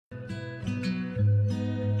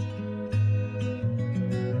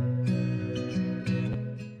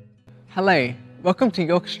Hello, welcome to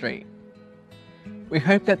York Street. We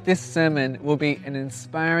hope that this sermon will be an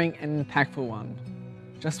inspiring and impactful one,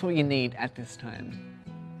 just what you need at this time.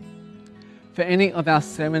 For any of our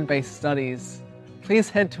sermon-based studies, please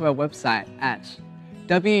head to our website at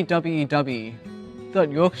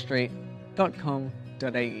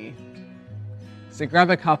www.yorkstreet.com.au. So grab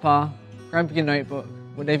a cuppa, grab your notebook,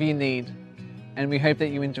 whatever you need, and we hope that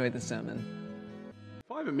you enjoy the sermon.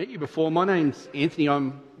 If I haven't met you before, my name's Anthony.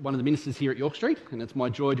 I'm one of the ministers here at York Street, and it's my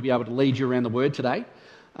joy to be able to lead you around the Word today.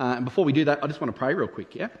 And before we do that, I just want to pray real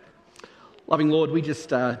quick, yeah? Loving Lord, we just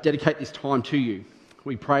dedicate this time to you.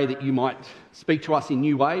 We pray that you might speak to us in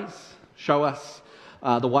new ways, show us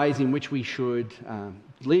the ways in which we should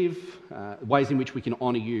live, ways in which we can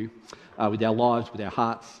honour you with our lives, with our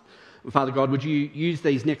hearts. And Father God, would you use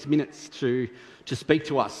these next minutes to speak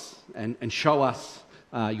to us and show us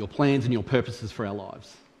your plans and your purposes for our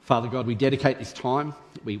lives. Father God, we dedicate this time.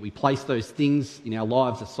 We place those things in our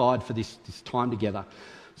lives aside for this time together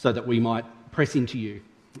so that we might press into you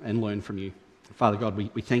and learn from you. Father God,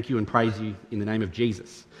 we thank you and praise you in the name of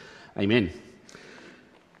Jesus. Amen.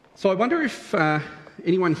 So I wonder if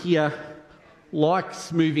anyone here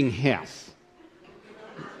likes moving house.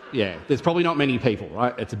 Yeah, there's probably not many people,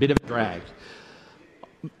 right? It's a bit of a drag.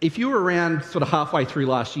 If you were around sort of halfway through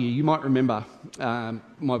last year, you might remember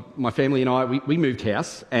my family and I, we moved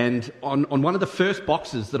house, and on one of the first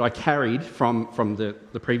boxes that I carried from the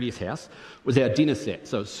previous house was our dinner set.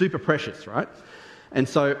 So it's super precious, right? And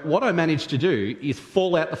so what I managed to do is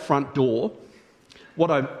fall out the front door.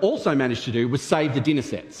 What I also managed to do was save the dinner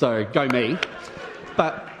set. So go me.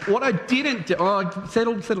 But what I didn't do... Oh,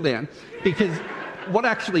 settle down. Because what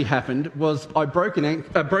actually happened was I broke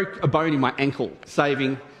a bone in my ankle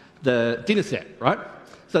saving the dinner set, right?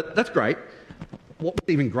 So that's great. What was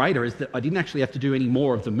even greater is that I didn't actually have to do any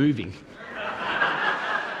more of the moving.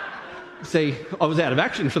 See, I was out of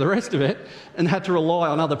action for the rest of it and had to rely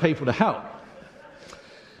on other people to help.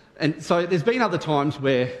 And so there's been other times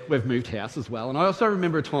where we've moved house as well. And I also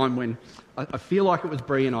remember a time when I feel like it was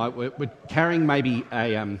Bree and I were carrying maybe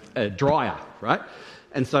a dryer, right?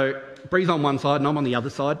 And so Bree's on one side and I'm on the other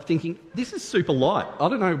side thinking, this is super light. I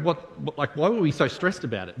don't know why were we so stressed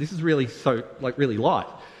about it? This is really really light.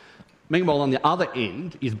 Meanwhile, on the other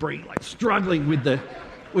end is Bree struggling with the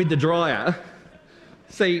dryer.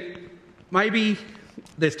 See, maybe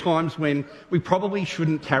there's times when we probably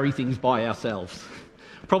shouldn't carry things by ourselves.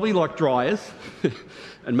 Probably like dryers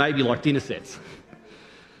and maybe like dinner sets.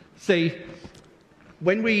 See,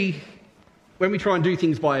 when we try and do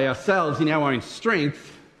things by ourselves in our own strength,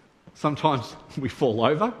 sometimes we fall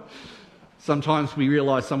over. Sometimes we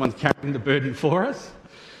realise someone's carrying the burden for us.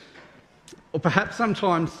 Or perhaps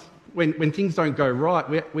sometimes when things don't go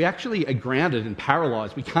right, we actually are grounded and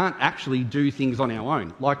paralysed. We can't actually do things on our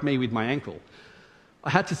own, like me with my ankle. I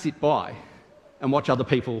had to sit by and watch other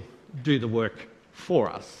people do the work for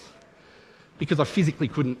us because I physically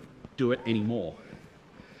couldn't do it anymore.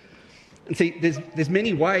 And see, there's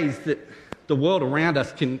many ways that the world around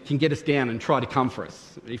us can get us down and try to comfort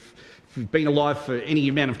us. If you've been alive for any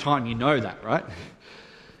amount of time, you know that, right?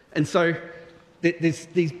 And so there's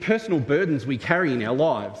these personal burdens we carry in our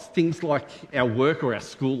lives, things like our work or our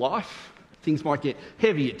school life. Things might get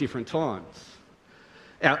heavy at different times.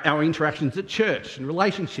 Our interactions at church and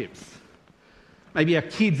relationships. Maybe our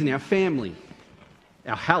kids and our family.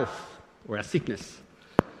 Our health or our sickness.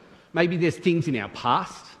 Maybe there's things in our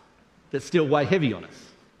past that still weigh heavy on us.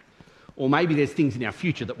 Or maybe there's things in our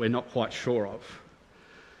future that we're not quite sure of.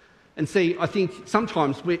 And see, I think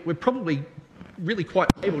sometimes we're probably really quite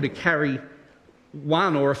able to carry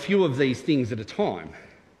one or a few of these things at a time.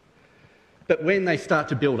 But when they start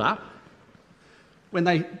to build up, when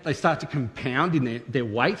they start to compound in their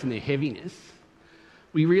weight and their heaviness,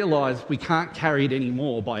 we realise we can't carry it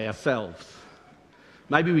anymore by ourselves.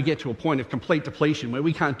 Maybe we get to a point of complete depletion where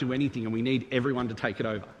we can't do anything and we need everyone to take it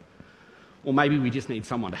over. Or maybe we just need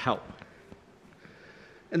someone to help.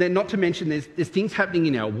 And then not to mention there's things happening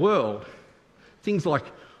in our world, things like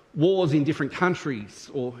wars in different countries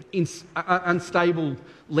or unstable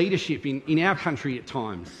leadership in our country at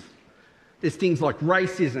times. There's things like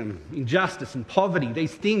racism, injustice and poverty,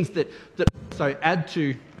 these things that also add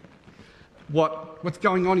to what's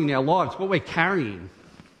going on in our lives, what we're carrying.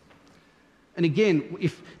 And again,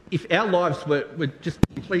 if our lives were just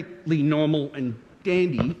completely normal and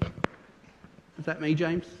dandy... Is that me,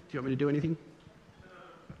 James? Do you want me to do anything?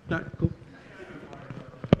 No? Cool.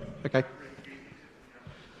 Okay.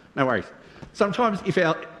 No worries. Sometimes,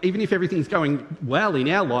 even if everything's going well in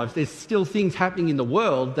our lives, there's still things happening in the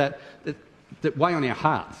world that weigh on our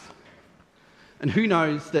hearts. And who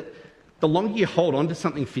knows that the longer you hold on to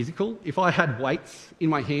something physical, if I had weights in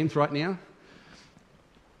my hands right now,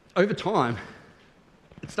 over time,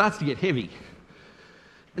 it starts to get heavy.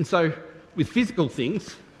 And so with physical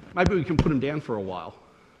things, maybe we can put them down for a while.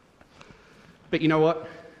 But you know what?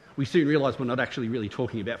 We soon realise we're not actually really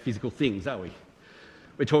talking about physical things, are we?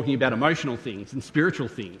 We're talking about emotional things and spiritual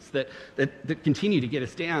things that continue to get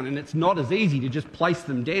us down, and it's not as easy to just place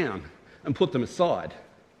them down and put them aside.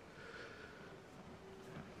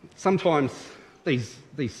 Sometimes these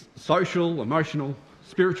social, emotional,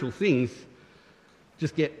 spiritual things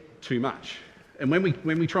just get too much. And when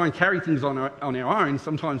we try and carry things on our own,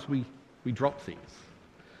 sometimes we drop things.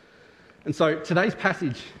 And so today's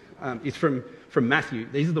passage is from Matthew.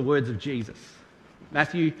 These are the words of Jesus.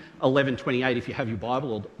 Matthew 11:28, if you have your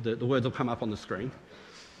Bible, or the words will come up on the screen.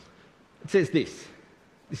 It says this.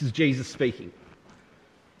 This is Jesus speaking.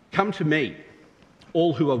 "Come to me,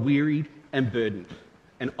 all who are wearied and burdened,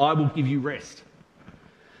 and I will give you rest.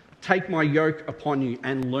 Take my yoke upon you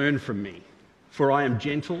and learn from me, for I am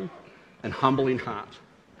gentle and humble in heart,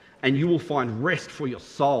 and you will find rest for your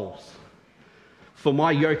souls. For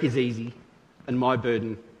my yoke is easy and my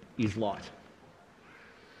burden is light."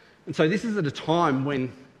 And so this is at a time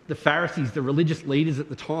when the Pharisees, the religious leaders at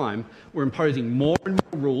the time, were imposing more and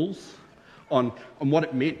more rules on what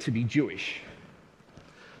it meant to be Jewish.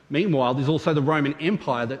 Meanwhile, there's also the Roman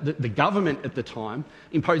Empire, the government at the time,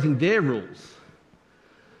 imposing their rules.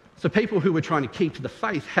 So people who were trying to keep to the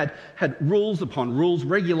faith had rules upon rules,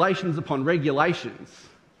 regulations upon regulations.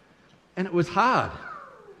 And it was hard.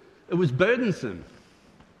 It was burdensome.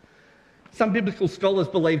 Some biblical scholars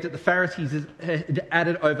believe that the Pharisees had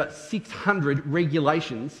added over 600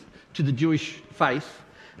 regulations to the Jewish faith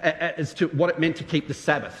as to what it meant to keep the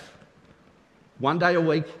Sabbath. 1 day a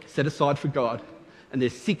week set aside for God, and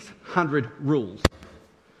there's 600 rules,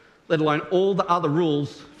 let alone all the other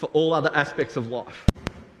rules for all other aspects of life.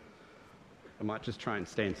 I might just try and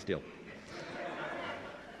stand still.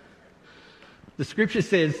 The scripture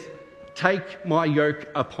says, "Take my yoke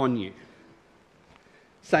upon you,"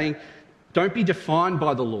 saying, don't be defined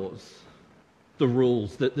by the laws, the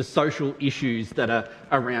rules, the social issues that are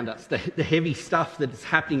around us, the heavy stuff that is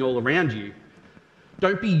happening all around you.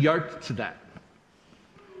 Don't be yoked to that.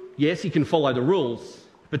 Yes, you can follow the rules,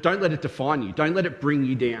 but don't let it define you. Don't let it bring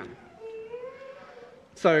you down.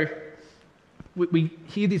 So we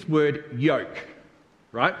hear this word yoke,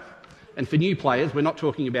 right? And for new players, we're not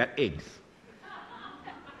talking about eggs.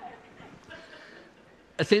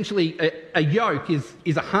 Essentially, a yoke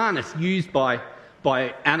is a harness used by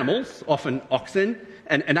animals, often oxen,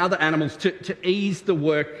 and other animals to ease the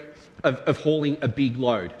work of hauling a big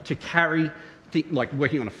load, to carry, like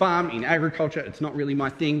working on a farm, in agriculture. It's not really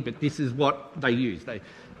my thing, but this is what they use.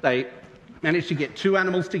 They managed to get two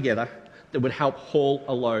animals together that would help haul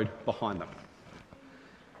a load behind them.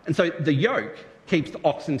 And so the yoke keeps the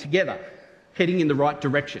oxen together, heading in the right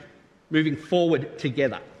direction, moving forward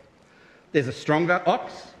together. There's a stronger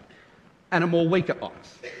ox and a more weaker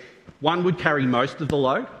ox. One would carry most of the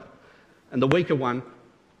load, and the weaker one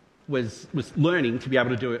was learning to be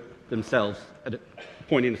able to do it themselves at a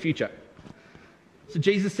point in the future. So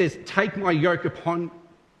Jesus says, take my yoke upon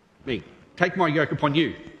me. Take my yoke upon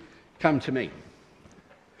you. Come to me.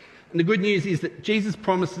 And the good news is that Jesus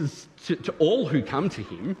promises to all who come to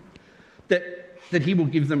him that he will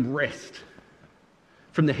give them rest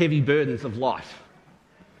from the heavy burdens of life.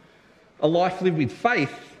 A life lived with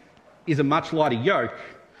faith is a much lighter yoke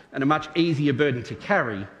and a much easier burden to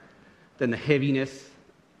carry than the heaviness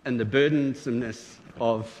and the burdensomeness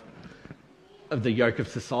of the yoke of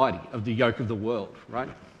society, of the yoke of the world, right?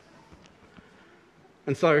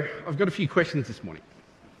 And so I've got a few questions this morning.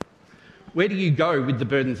 Where do you go with the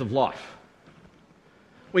burdens of life?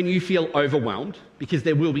 When you feel overwhelmed, because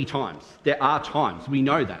there will be times. There are times. We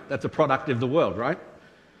know that. That's a product of the world, right?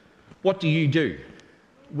 What do you do?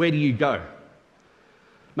 Where do you go?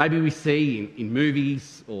 Maybe we see in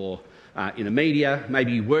movies or in the media,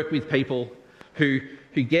 maybe you work with people who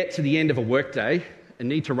get to the end of a workday and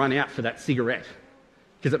need to run out for that cigarette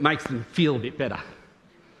because it makes them feel a bit better.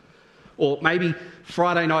 Or maybe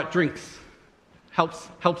Friday night drinks helps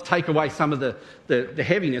take away some of the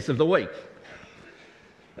heaviness of the week.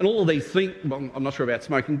 And all of these things, well, I'm not sure about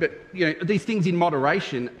smoking, but these things in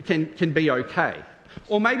moderation can be okay.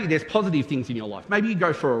 Or maybe there's positive things in your life. Maybe you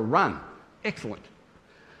go for a run. Excellent.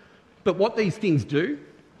 But what these things do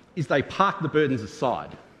is they park the burdens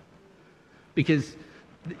aside, because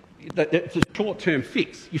it's a short-term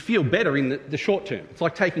fix. You feel better in the short term. It's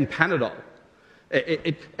like taking Panadol.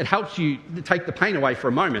 It helps you take the pain away for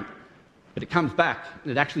a moment, but it comes back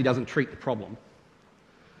and it actually doesn't treat the problem.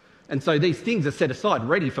 And so these things are set aside,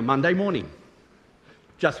 ready for Monday morning.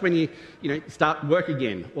 Just when you start work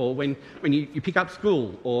again, or when you pick up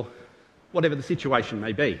school, or whatever the situation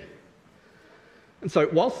may be. And so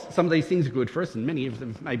whilst some of these things are good for us, and many of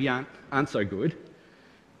them maybe aren't so good,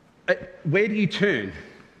 where do you turn?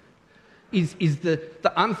 Is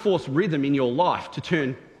the unforced rhythm in your life to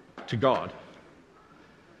turn to God?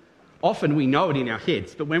 Often we know it in our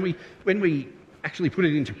heads, but when we actually put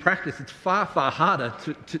it into practice, it's far, far harder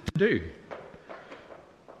to do.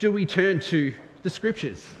 Do we turn to the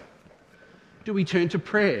scriptures? Do we turn to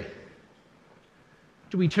prayer?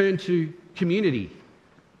 Do we turn to community?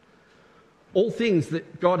 All things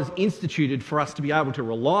that God has instituted for us to be able to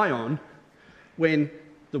rely on when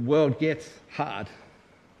the world gets hard.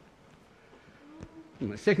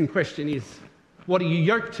 And the second question is, what are you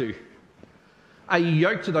yoked to? Are you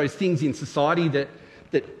yoked to those things in society that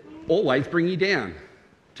always bring you down?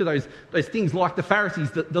 To those things like the Pharisees,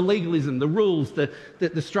 the legalism, the rules,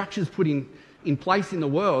 the structures put in place in the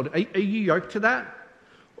world. Are you yoked to that?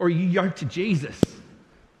 Or are you yoked to Jesus,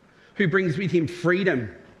 who brings with him freedom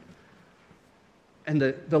and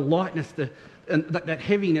the lightness and that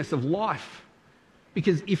heaviness of life?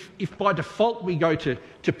 Because if by default we go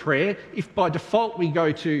to prayer, if by default we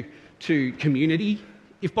go to community,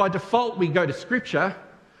 if by default we go to Scripture,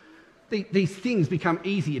 these things become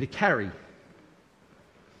easier to carry.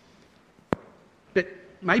 But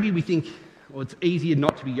maybe we think, well, it's easier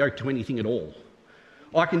not to be yoked to anything at all.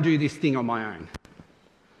 I can do this thing on my own.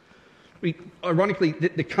 Ironically,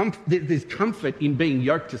 there's comfort in being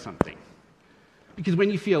yoked to something. Because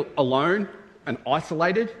when you feel alone and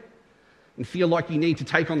isolated and feel like you need to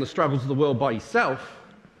take on the struggles of the world by yourself,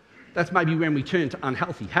 that's maybe when we turn to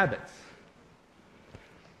unhealthy habits.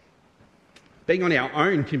 Being on our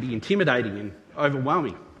own can be intimidating and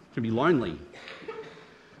overwhelming, can be lonely.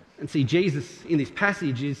 And see, Jesus in this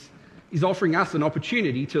passage is offering us an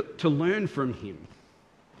opportunity to learn from him,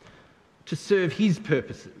 to serve his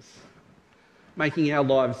purposes, making our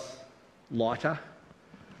lives lighter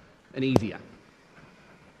and easier.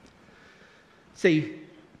 See,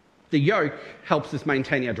 the yoke helps us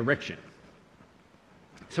maintain our direction.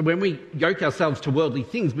 So when we yoke ourselves to worldly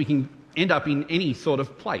things, we can end up in any sort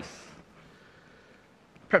of place,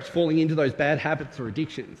 perhaps falling into those bad habits or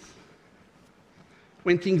addictions.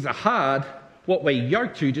 When things are hard, what we're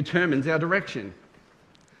yoked to determines our direction.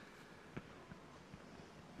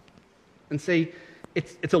 And see,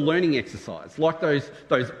 it's a learning exercise. Like those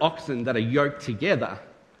oxen that are yoked together,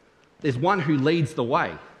 there's one who leads the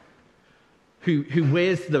way, who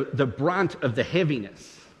wears the brunt of the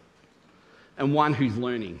heaviness, and one who's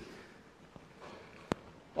learning.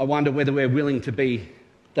 I wonder whether we're willing to be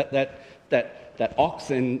that ox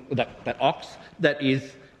that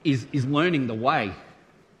is learning the way,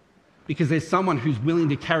 because there's someone who's willing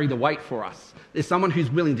to carry the weight for us. There's someone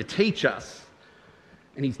who's willing to teach us,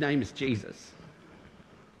 and his name is Jesus.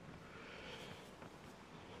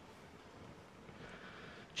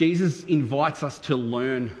 Jesus invites us to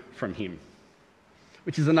learn from him,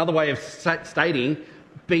 which is another way of stating,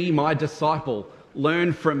 be my disciple,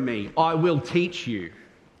 learn from me, I will teach you.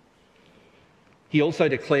 He also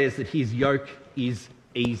declares that his yoke is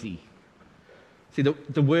easy. See,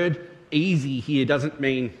 the word easy here doesn't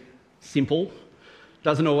mean simple,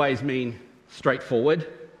 doesn't always mean straightforward,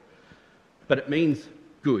 but it means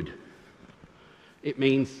good. It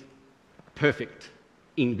means perfect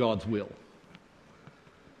in God's will.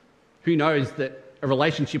 Who knows that a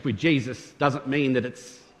relationship with Jesus doesn't mean that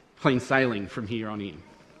it's clean sailing from here on in.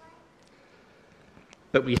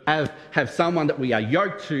 But we have someone that we are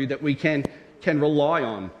yoked to, that we can rely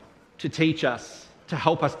on to teach us, to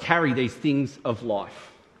help us carry these things of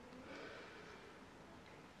life.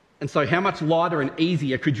 And so how much lighter and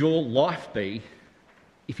easier could your life be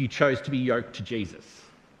if you chose to be yoked to Jesus?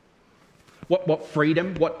 What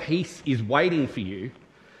freedom, what peace is waiting for you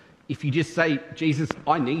if you just say, Jesus,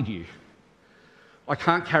 I need you. I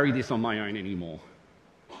can't carry this on my own anymore.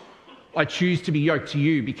 I choose to be yoked to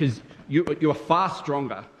you because you are far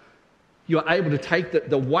stronger. You are able to take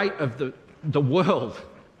the weight of the world.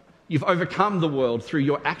 You've overcome the world through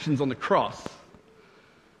your actions on the cross.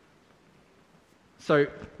 So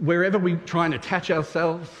wherever we try and attach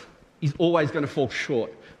ourselves is always going to fall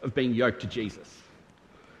short of being yoked to Jesus.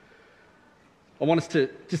 I want us to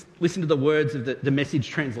just listen to the words of the Message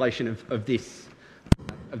translation of this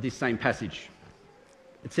same passage.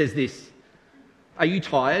 It says this: are you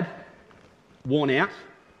tired, worn out,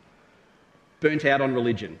 burnt out on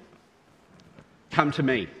religion? Come to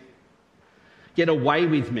me. Get away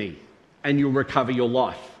with me and you'll recover your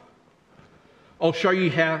life. I'll show you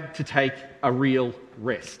how to take a real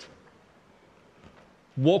rest.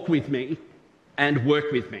 walk with me, and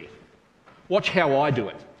work with me. Watch how I do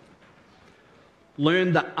it.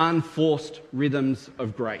 Learn the unforced rhythms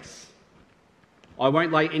of grace. I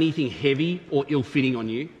won't lay anything heavy or ill-fitting on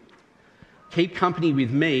you. Keep company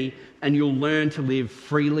with me and you'll learn to live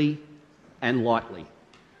freely and lightly.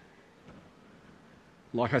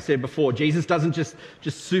 Like I said before, Jesus doesn't just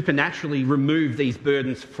supernaturally remove these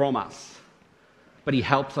burdens from us, but he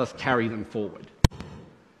helps us carry them forward.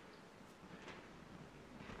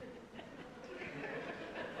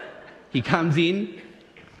 He comes in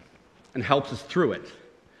and helps us through it.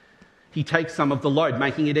 He takes some of the load,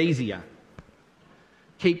 making it easier.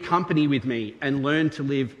 Keep company with me and learn to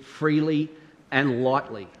live freely and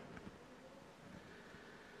lightly.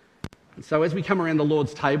 And so as we come around the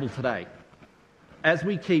Lord's table today, as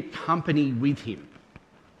we keep company with him,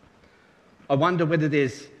 I wonder whether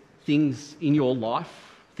there's things in your life,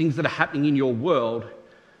 things that are happening in your world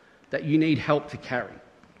that you need help to carry.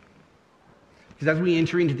 Because as we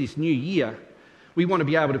enter into this new year, we want to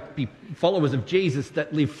be able to be followers of Jesus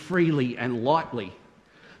that live freely and lightly.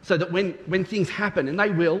 So that when things happen, and they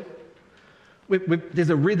will, there's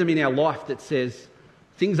a rhythm in our life that says,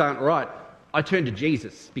 things aren't right. I turn to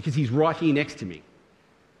Jesus because he's right here next to me.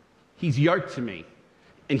 He's yoked to me,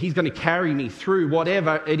 and he's going to carry me through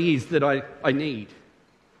whatever it is that I need.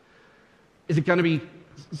 Is it going to be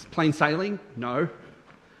plain sailing? No.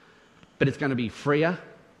 But it's going to be freer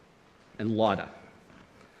and lighter.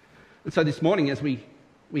 And so this morning, as we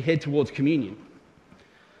head towards communion,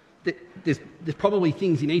 there's probably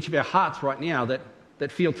things in each of our hearts right now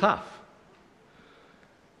that feel tough.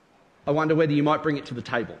 I wonder whether you might bring it to the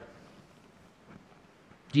table.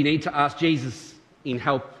 Do you need to ask Jesus in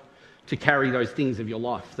help to carry those things of your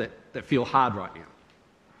life that feel hard right now?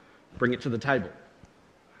 Bring it to the table.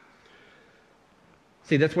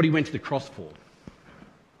 See, that's what he went to the cross for.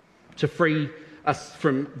 To free us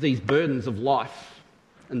from these burdens of life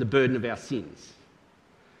and the burden of our sins.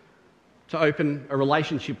 To open a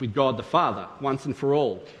relationship with God the Father once and for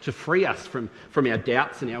all. To free us from our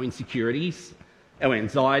doubts and our insecurities, our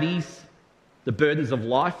anxieties, the burdens of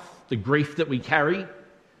life, the grief that we carry.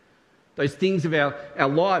 Those things of our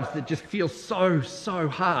lives that just feel so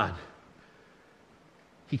hard.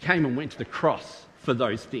 He came and went to the cross for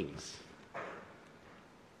those things.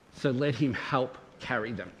 So let him help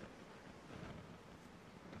carry them.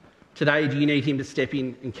 Today, do you need him to step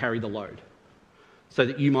in and carry the load so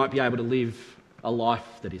that you might be able to live a life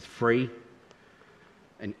that is free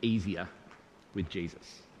and easier with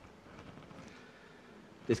Jesus?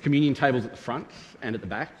 There's communion tables at the front and at the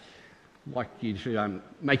back. I'd like you to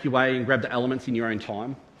make your way and grab the elements in your own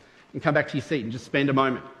time and come back to your seat and just spend a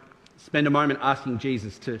moment. Spend a moment asking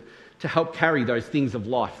Jesus to help carry those things of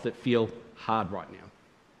life that feel hard right now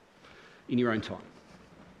in your own time.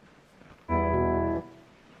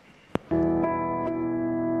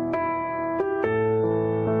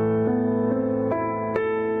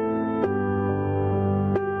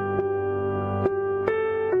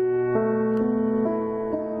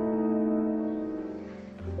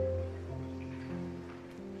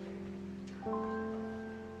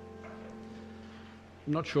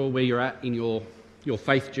 I'm not sure where you're at in your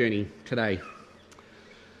faith journey today.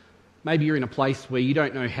 Maybe you're in a place where you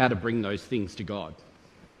don't know how to bring those things to God.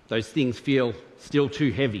 Those things feel still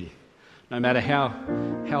too heavy. No matter how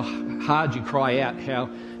hard you cry out,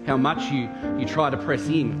 how much you try to press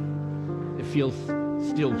in, it feels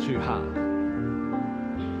still too hard.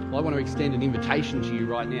 Well, I want to extend an invitation to you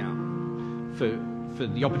right now for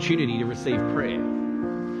the opportunity to receive prayer.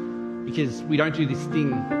 Because we don't do this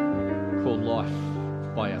thing called life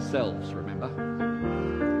by ourselves, remember?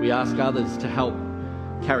 We ask others to help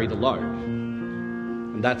carry the load.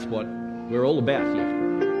 And that's what we're all about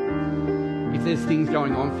here. If there's things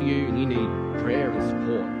going on for you and you need prayer and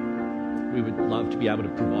support, we would love to be able to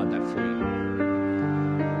provide that for you.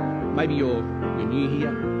 Maybe you're new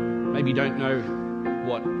here. Maybe you don't know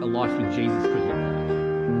what a life with Jesus could look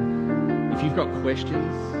like. If you've got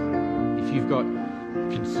questions, if you've got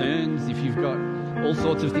concerns, if you've got all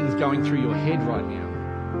sorts of things going through your head right now,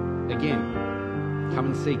 again, come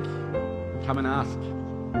and seek, come and ask.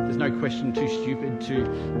 There's no question too stupid,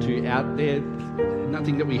 too out there,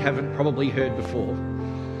 nothing that we haven't probably heard before.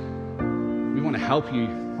 We want to help you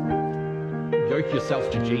yoke yourself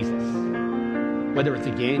to Jesus, whether it's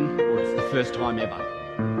again or it's the first time ever.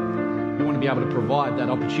 We want to be able to provide that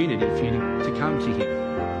opportunity for you to come to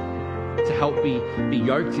him, to help be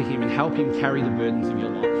yoked to him and help him carry the burdens of your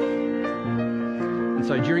life. And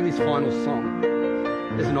so during this final song,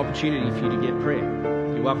 there's an opportunity for you to get prayer.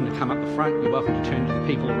 You're welcome to come up the front. You're welcome to turn to the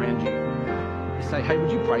people around you. You say, hey,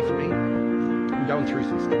 would you pray for me? I'm going through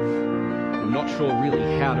some stuff. I'm not sure really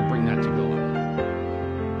how to bring that to God.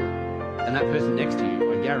 And that person next to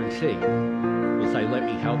you, I guarantee, will say, let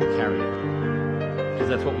me help carry it. Because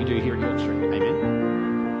that's what we do here at York Street. Amen?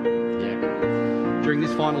 Yeah. During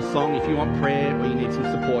this final song, if you want prayer or you need some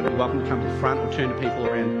support, you're welcome to come to the front or turn to people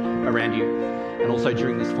around you. And also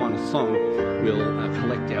during this final song, we'll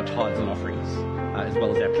collect our tithes and offerings, as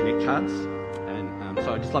well as our Connect cards. And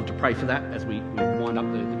so I'd just love to pray for that as we wind up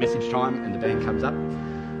the message time and the band comes up.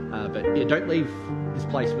 But yeah, don't leave this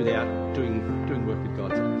place without doing work with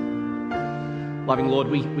God today. Loving Lord,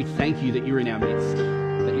 we thank you that you're in our midst,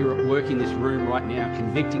 that you're at work in this room right now,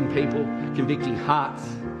 convicting people, convicting hearts,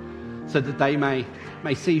 so that they may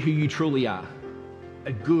see who you truly are.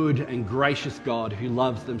 A good and gracious God who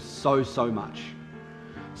loves them so, so much.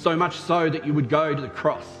 So much so that you would go to the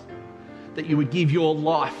cross, that you would give your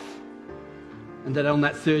life, and that on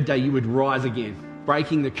that third day you would rise again,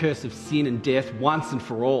 breaking the curse of sin and death once and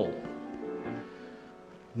for all.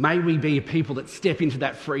 May we be a people that step into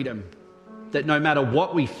that freedom, that no matter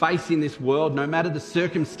what we face in this world, no matter the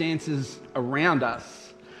circumstances around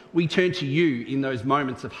us, we turn to you in those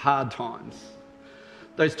moments of hard times.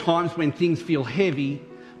 Those times when things feel heavy,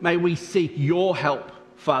 may we seek your help,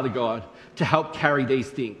 Father God, to help carry these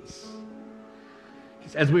things.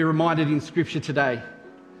 As we're reminded in Scripture today,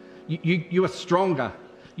 you are stronger.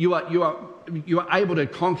 You are able to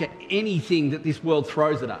conquer anything that this world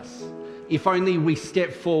throws at us, if only we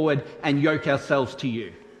step forward and yoke ourselves to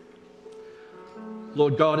you.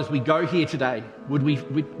 Lord God, as we go here today, would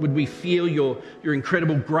we feel your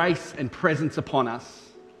incredible grace and presence upon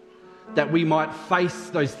us, that we might face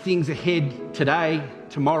those things ahead today,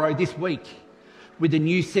 tomorrow, this week, with a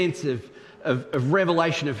new sense of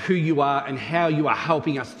revelation of who you are and how you are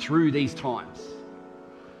helping us through these times.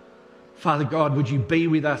 Father God, would you be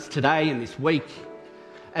with us today and this week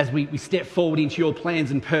as we step forward into your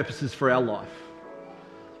plans and purposes for our life.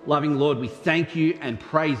 Loving Lord, we thank you and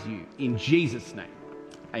praise you in Jesus' name.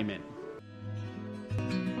 Amen.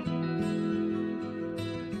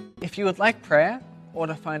 If you would like prayer or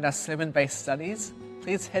to find our sermon-based studies,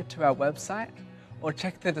 please head to our website or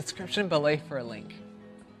check the description below for a link.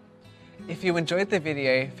 If you enjoyed the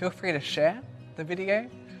video, feel free to share the video,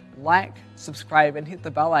 like, subscribe and hit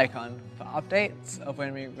the bell icon for updates of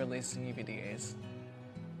when we release new videos.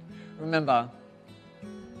 Remember,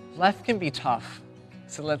 life can be tough,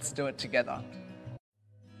 so let's do it together.